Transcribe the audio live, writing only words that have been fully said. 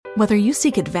Whether you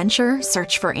seek adventure,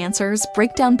 search for answers,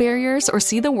 break down barriers, or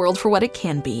see the world for what it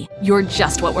can be, you're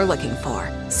just what we're looking for.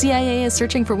 CIA is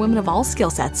searching for women of all skill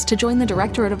sets to join the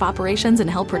Directorate of Operations and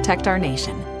help protect our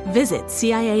nation. Visit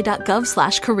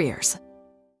cia.gov/careers.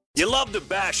 You love to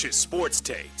bash his sports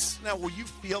takes. Now, will you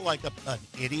feel like an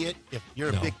idiot if you're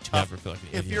a No, big tough? never feel like an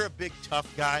if idiot. you're a big tough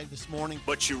guy this morning,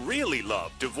 But you really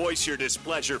love to voice your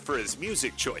displeasure for his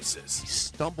music he choices.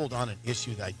 stumbled on an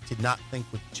issue that I did not think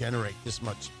would generate this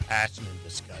much passion and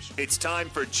discussion. It's time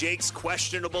for Jake's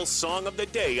questionable song of the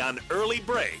day on Early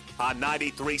Break on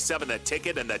 93.7 The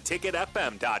Ticket and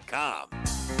theticketfm.com.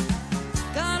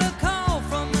 Got a call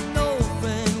from an old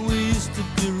friend, we used to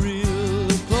be real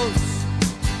close.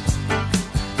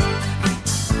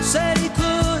 Said he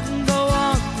couldn't go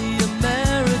on the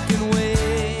American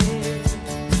way,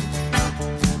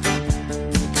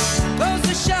 'cause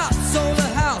the shop sold a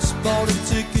house, bought a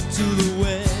ticket to the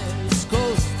West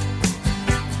Coast.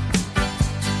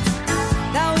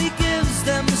 Now he gives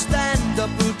them a stand-up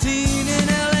routine in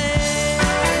L.A.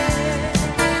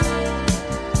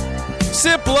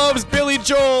 Sip loves Billy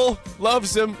Joel.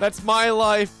 Loves him. That's My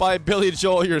Life by Billy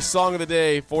Joel. Your song of the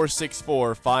day,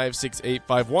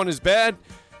 464-56851. 1 is bad,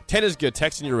 10 is good.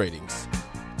 Text in your ratings.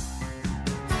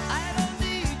 I don't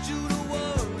need you to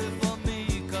worry for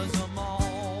me, 'cause I'm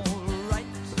all right.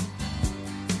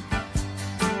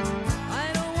 I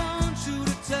don't want you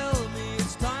to tell me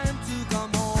it's time to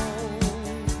come home.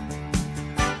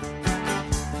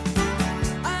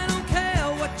 I don't care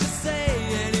what you say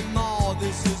anymore,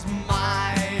 this is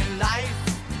my life.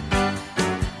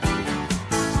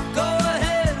 Go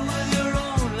ahead with your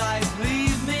own life,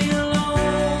 leave me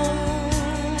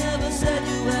alone. Never said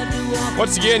you had to walk.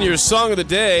 Once again, your song of the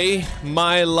day,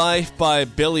 My Life by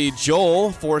Billy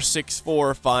Joel.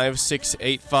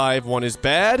 464-56851. 1 is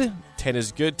bad, 10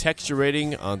 is good. Text your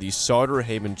rating on the Sauter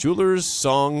Heyman Jewelers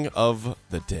song of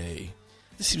the day.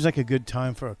 This seems like a good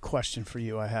time for a question for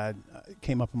you. It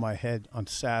came up in my head on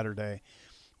Saturday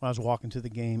when I was walking to the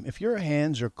game. If your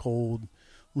hands are cold,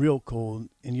 real cold,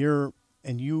 and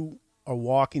you are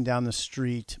walking down the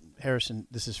street, Harrison,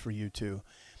 this is for you too,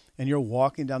 and you're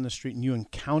walking down the street and you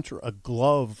encounter a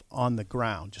glove on the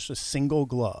ground, just a single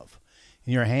glove,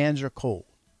 and your hands are cold,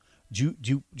 do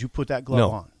you put that glove No.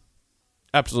 on?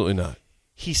 Absolutely not.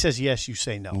 He says yes, you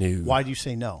say no. No. Why do you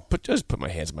say no? Just put my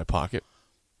hands in my pocket.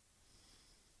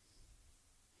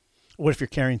 What if you're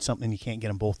carrying something and you can't get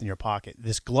them both in your pocket?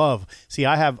 This glove, see,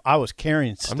 I was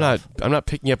carrying stuff. I'm not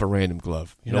picking up a random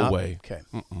glove. You're No not? way. Okay.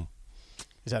 Mm-mm.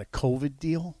 Is that a COVID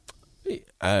deal?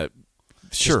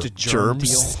 Sure. a germ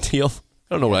deal.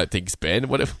 I don't know what that thing's been.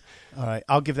 What if? All right,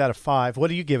 I'll give that a 5. What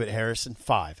do you give it, Harrison?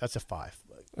 5. That's a 5.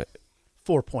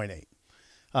 4.8.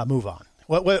 Move on.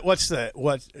 What's the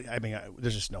what? I mean,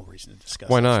 there's just no reason to discuss.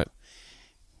 Why this. not?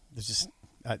 There's just.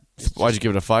 Why'd you give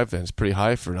it a 5 then? It's pretty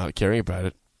high for not caring about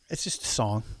it. It's just a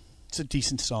song. It's a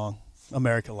decent song.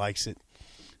 America likes it.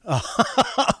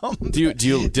 Do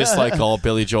you dislike all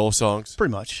Billy Joel songs?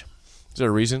 Pretty much. Is there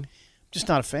a reason? Just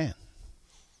not a fan.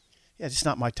 Yeah, just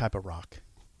not my type of rock.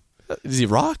 Is he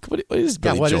rock? What is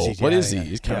Billy what is Joel? he? What Yeah, is he? yeah,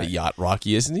 He's kind of yeah. yacht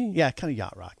rocky, isn't he? Yeah, kind of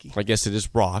yacht rocky. I guess it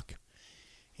is rock.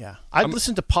 Yeah, I'd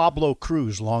listened to Pablo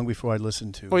Cruz long before I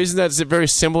listened to. Well, isn't that a very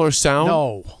similar sound?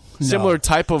 No. Similar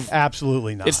type of.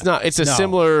 Absolutely not. It's not. It's a No,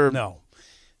 similar. No.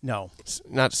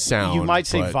 Not sound. You might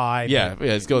say but- vibe. Yeah,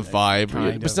 let's go with vibe.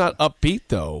 Kind It's of. not upbeat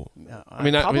though. No, I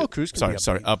mean, Pablo Cruz can be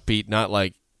sorry, upbeat. upbeat, not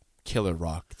like killer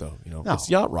rock though. You know, No. it's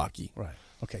yacht rocky. Right.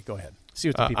 Okay, go ahead. See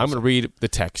what the people I'm going to read the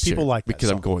text People here like that because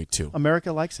I'm song. going to.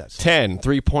 America likes that song. 10,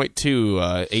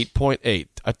 3.2, 8.8,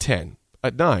 a 10,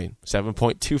 a 9,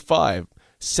 7.25,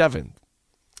 7.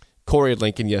 Corey at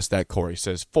Lincoln, yes, that Corey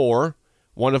says 4.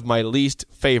 One of my least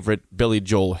favorite Billy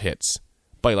Joel hits.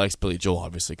 But he likes Billy Joel,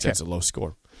 obviously, because that's a low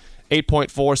score.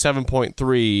 8.4,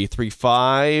 7.3,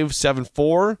 3.5,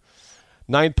 7.4,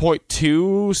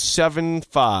 9.2,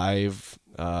 7.5.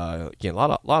 Again, a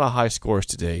lot of high scores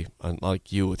today,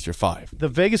 unlike you with your 5. The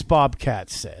Vegas Bobcat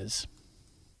says,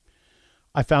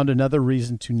 I found another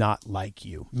reason to not like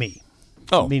you. Me.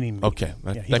 Oh, Meaning me. okay.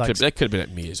 Yeah, he that likes- could have been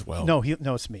at me as well. No,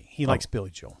 it's me. He likes Billy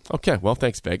Joel. Okay, well,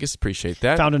 thanks, Vegas. Appreciate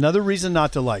that. Found another reason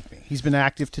not to like me. He's been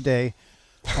active today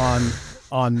on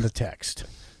the text.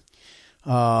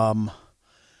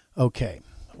 Okay.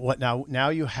 What now? Now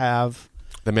you have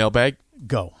The mailbag?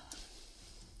 go.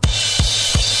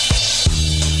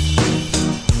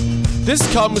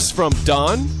 This comes from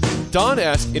Don. Don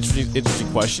asked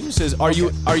interesting question. He says, "Are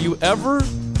you ever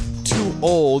too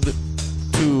old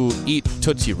to eat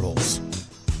Tootsie Rolls?"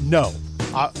 No,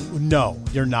 no,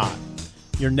 you're not.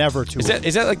 You're never too old.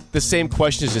 Is that like the same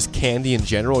question as just candy in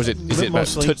general? Or is it about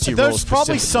Mostly. Tootsie There's Rolls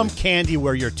probably specifically? some candy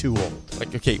where you're too old.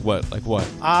 Like, okay, what? Like what?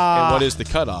 And what is the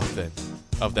cutoff then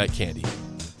of that candy?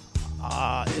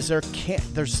 Is there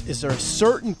a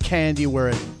certain candy where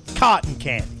it's cotton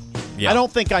candy? Yeah. I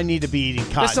don't think I need to be eating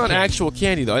cotton That's not candy. actual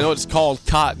candy, though. I know it's called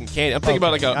cotton candy. I'm thinking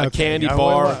about like a candy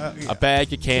bar, a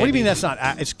bag of candy. What do you mean that's not?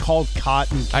 It's called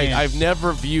cotton candy. I've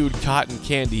never viewed cotton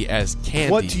candy as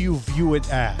candy. What do you view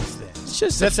it as then? It's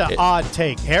just That's an odd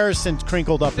take. Harrison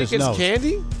crinkled up think his it's nose.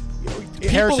 candy?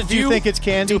 Harrison, do you think it's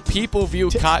candy? Do people view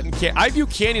cotton candy? I view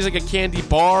candy as like a candy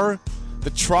bar. The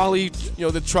trolley,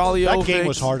 the trolley. That game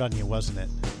was hard on you, wasn't it?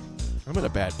 I'm in a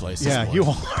bad place. Yeah, this you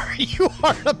morning. are. You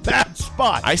are in a bad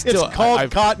spot. It's called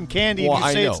cotton candy, Well, and you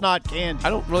I say know. it's not candy. I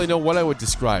don't really know what I would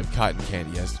describe cotton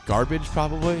candy as. Garbage,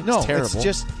 probably. No, it's terrible.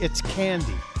 it's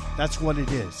candy. That's what it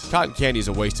is. Cotton candy is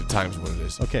a waste of time. Is what it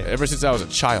is. Okay. Ever since I was a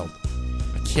child,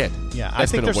 a kid. Yeah, I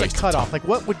that's think been there's a waste of cutoff. time. Like,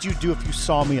 what would you do if you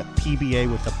saw me at PBA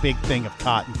with a big thing of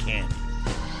cotton candy?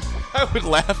 I would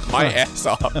laugh my ass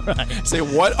off. Say,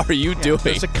 what are you doing?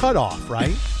 There's a cutoff,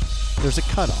 right? There's a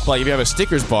cutoff. Like if you have a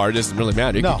Snickers bar, it doesn't really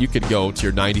matter. No. You could go to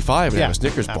your 95 and have a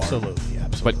Snickers bar. Absolutely.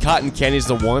 But cotton candy is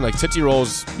the one. Like Tootsie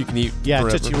Rolls, you can eat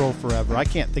forever. Tootsie Roll forever. I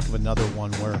can't think of another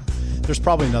one where there's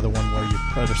probably another one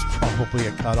where there's probably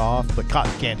a cutoff, but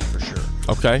cotton candy for sure.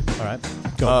 Okay. All right.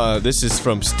 Go. This is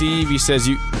from Steve. He says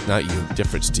not you,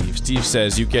 different Steve. Steve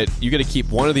says you get to keep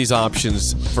one of these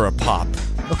options for a pop.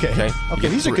 Okay. Okay. Okay.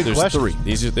 These are good there's questions.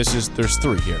 Three. There's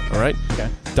three here. All right. Okay.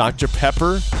 Dr.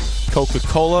 Pepper,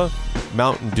 Coca-Cola,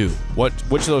 Mountain Dew. Which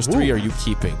of those three are you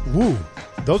keeping? Woo.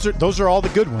 Those are all the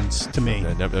good ones to me.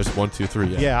 There's 1, 2, 3.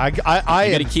 Yeah, I You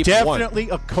am gotta keep definitely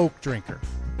a Coke drinker.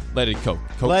 Leaded Coke.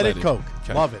 Leaded Coke.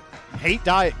 Okay. Love it. Hate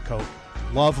Diet Coke.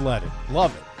 Love leaded.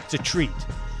 Love it. It's a treat.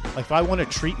 Like if I want to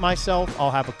treat myself,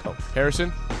 I'll have a Coke.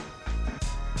 Harrison,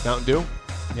 Mountain Dew.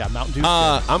 Yeah, Mountain Dew.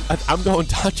 I'm going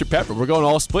Dr. Pepper. We're going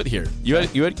all split here. You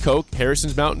had Coke,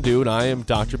 Harrison's Mountain Dew, and I am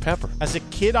Dr. Pepper. As a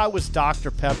kid, I was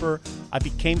Dr. Pepper. I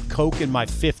became Coke in my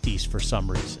 50s for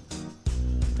some reason.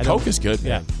 Coke is good,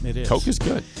 man. Yeah, it is. Coke is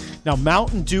good. Now,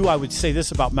 Mountain Dew, I would say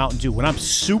this about Mountain Dew. When I'm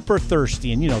super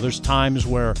thirsty, and, there's times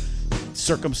where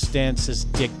circumstances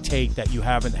dictate that you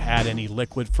haven't had any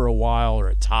liquid for a while or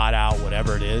it's hot out,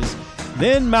 whatever it is,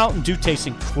 then Mountain Dew tastes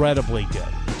incredibly good.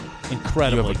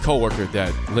 Incredibly. You have a coworker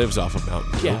that lives off of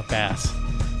Mountain Dew. Yeah, Bass.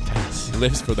 He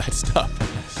lives for that stuff.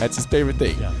 That's his favorite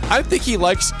thing. Yeah. I think he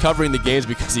likes covering the games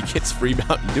because he gets free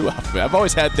Mountain Dew off of it. I've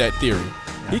always had that theory.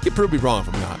 Yeah. He can prove me wrong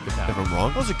if I'm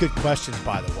wrong. Those are good questions,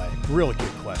 by the way. Really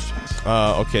good questions.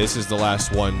 Okay, this is the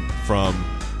last one from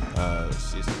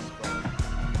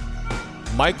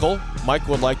Michael.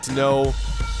 Michael would like to know,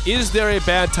 is there a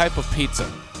bad type of pizza?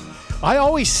 I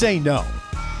always say no.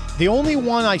 The only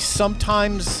one I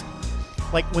sometimes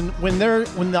like when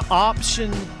the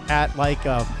option at like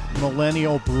a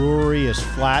Millennial Brewery is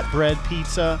flatbread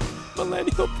pizza.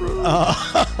 Millennial Brewery.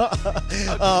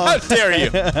 How dare you?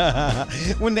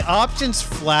 When the option's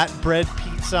flatbread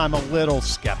pizza, I'm a little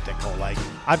skeptical. Like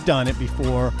I've done it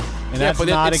before, and that's but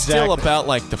not it's exactly still about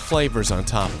like the flavors on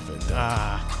top of it.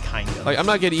 Kind of. Like I'm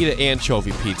not gonna eat an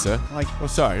anchovy pizza. I'm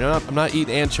sorry, I'm not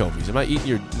eating anchovies. I'm not eating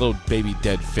your little baby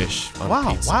dead fish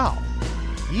on pizza. Wow.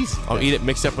 Easy. I'll eat it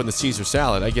mixed up with the Caesar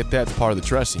salad. I get that's part of the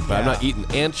dressing, but I'm not eating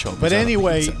anchovies. But on a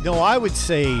anyway, pizza. no, I would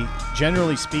say,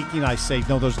 generally speaking, I say,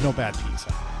 no, there's no bad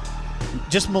pizza.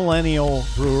 Just Millennial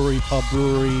Brewery, Pub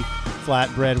Brewery,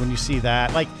 flatbread, when you see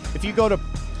that. Like, if you go to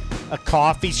a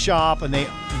coffee shop and they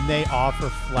offer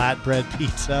flatbread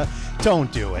pizza,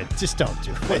 don't do it. Just don't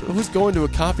do it. Who's going to a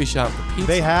coffee shop for pizza?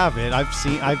 They have it. I've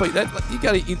seen. But you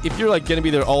gotta eat. If you're like gonna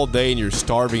be there all day and you're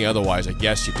starving otherwise, I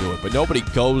guess you do it. But nobody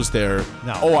goes there.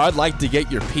 No. Oh, I'd like to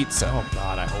get your pizza. Oh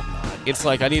God, I hope not. It's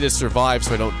like I need to survive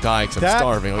so I don't die because I'm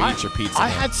starving. I'll eat your pizza. I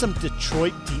had some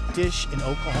Detroit deep dish in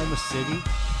Oklahoma City,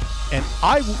 and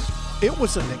it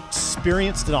was an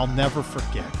experience that I'll never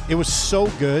forget. It was so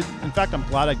good. In fact, I'm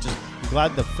glad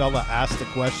the fella asked the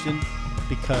question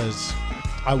because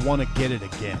I want to get it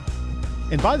again.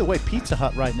 And by the way, Pizza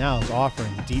Hut right now is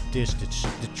offering deep dish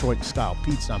Detroit style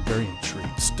pizza. I'm very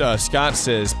intrigued. Scott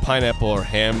says pineapple or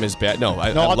ham is bad. No, I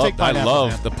I'll love take pineapple, I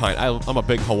love man. the pine. I'm a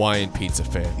big Hawaiian pizza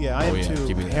fan. Yeah, I am too.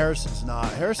 Give me that. Harrison's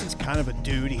not. Harrison's kind of a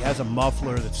dude. He has a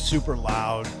muffler that's super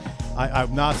loud.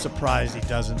 I'm not surprised he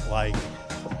doesn't like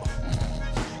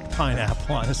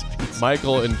pineapple on his pizza.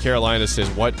 Michael in Carolina says,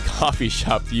 what coffee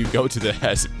shop do you go to that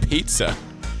has pizza?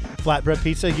 Flatbread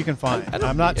pizza you can find.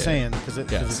 I'm not saying because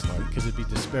it'd be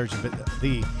disparaging, but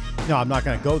I'm not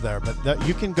going to go there. But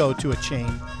you can go to a chain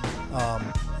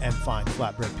and fine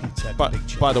flatbread pizza at But, the Big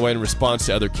Chicken. by the way, in response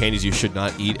to other candies you should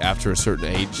not eat after a certain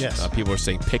age, Yes. People are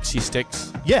saying pixie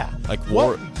sticks. Yeah. Like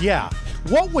what? Yeah.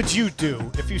 What would you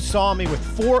do if you saw me with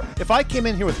 4? If I came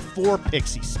in here with 4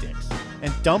 pixie sticks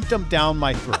and dumped them down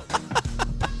my throat?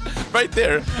 Right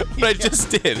there. What I just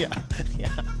did. Yeah.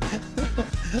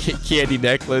 Candy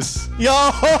necklace. Yo,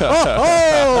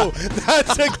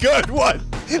 that's a good one.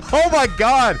 Oh my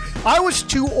God, I was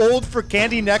too old for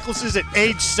candy necklaces at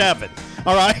age 7.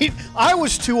 All right, I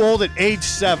was too old at age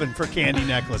 7 for candy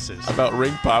necklaces. About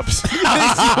ring pops. Ring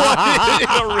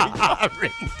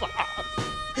pop.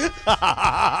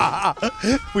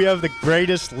 We have the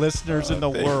greatest listeners in the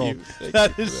world.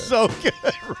 That is so good.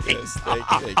 Yes,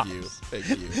 thank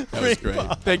you. That was great.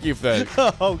 Thank you for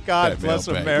that. Oh, God that bless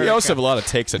mailbag. America. We also have a lot of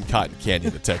takes on cotton candy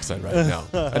in the text line right now.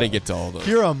 I didn't get to all those.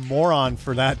 You're a moron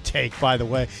for that take, by the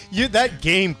way. That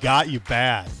game got you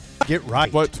bad. Get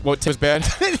right. What was bad?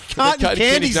 Cotton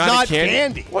candy's not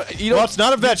candy. Well, it's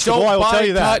not a vegetable, You don't I will tell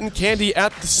you buy that. cotton candy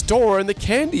at the store in the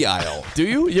candy aisle, do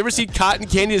you? You ever see cotton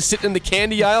candy sitting in the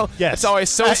candy aisle? Yes. That's how I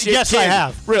associate yes, candy. I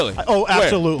have. Really? Oh, Where?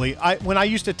 absolutely. When I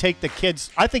used to take the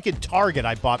kids, I think in Target,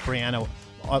 I bought Brianna,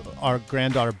 our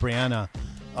granddaughter Brianna,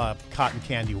 cotton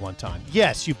candy one time.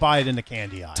 Yes, you buy it in the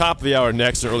candy aisle. Top of the hour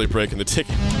next, an early break in the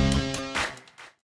ticket.